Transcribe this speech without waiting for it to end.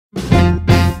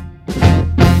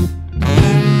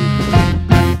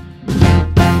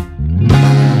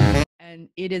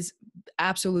it is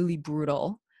absolutely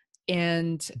brutal.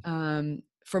 And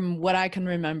from what I can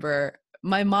remember,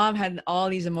 my mom had all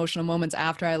these emotional moments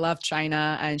after I left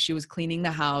China, and she was cleaning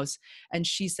the house. And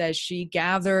she says she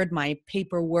gathered my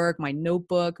paperwork, my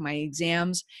notebook, my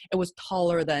exams. It was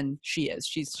taller than she is.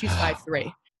 She's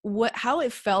 5'3". How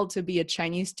it felt to be a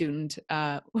Chinese student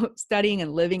studying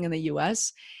and living in the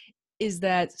US is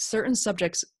that certain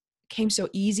subjects came so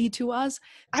easy to us.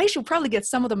 I should probably get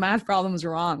some of the math problems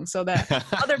wrong so that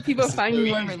other people This is find so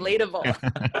me more easy. relatable.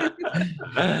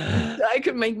 So I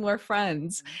could make more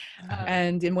friends.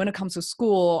 And when it comes to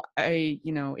school,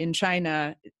 in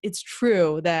China, it's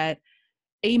true that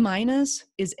A minus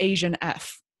is Asian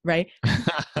F, right?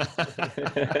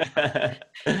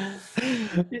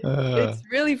 Uh, It's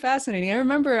really fascinating. I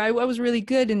remember I was really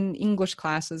good in English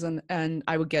classes, and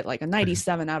I would get like a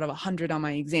 97 out of 100 on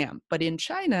my exam. But in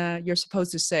China, you're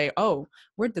supposed to say, oh,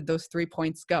 where did those 3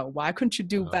 points go? Why couldn't you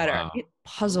do oh, better? wow.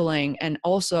 Puzzling and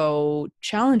also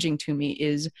challenging to me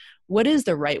is, what is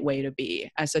the right way to be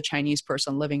as a Chinese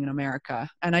person living in America?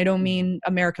 And I don't mean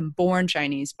American born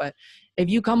Chinese, but if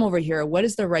you come over here, what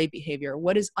is the right behavior?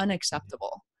 What is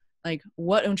unacceptable? Like,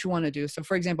 what don't you want to do? So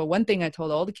for example, one thing I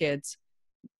told all the kids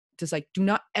is like, do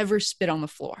not ever spit on the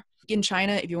floor. In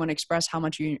China, if you want to express how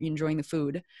much you're enjoying the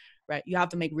food, right, you have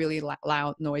to make really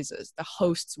loud noises. The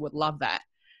hosts would love that.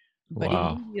 But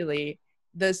Wow. immediately,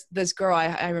 this girl,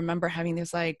 I remember having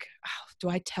this like, oh, do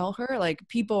I tell her? Like,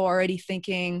 people already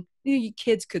thinking,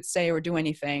 kids could say or do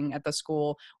anything at the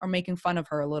school, or making fun of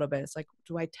her a little bit. It's like,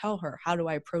 do I tell her? How do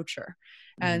I approach her?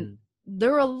 And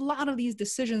there are a lot of these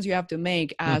decisions you have to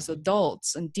make as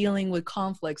adults, and dealing with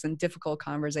conflicts and difficult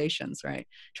conversations, right?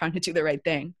 Trying to do the right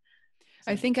thing.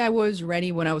 I think I was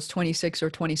ready when I was 26 or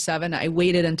 27. I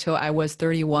waited until I was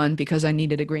 31 because I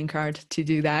needed a green card to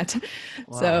do that.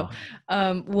 So,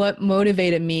 Wow. what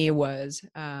motivated me was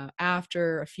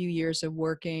after a few years of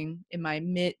working in my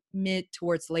mid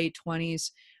towards late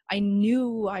 20s,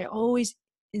 I always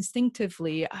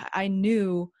instinctively, I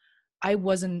knew I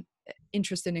wasn't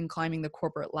interested in climbing the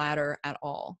corporate ladder at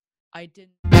all. I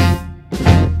didn't.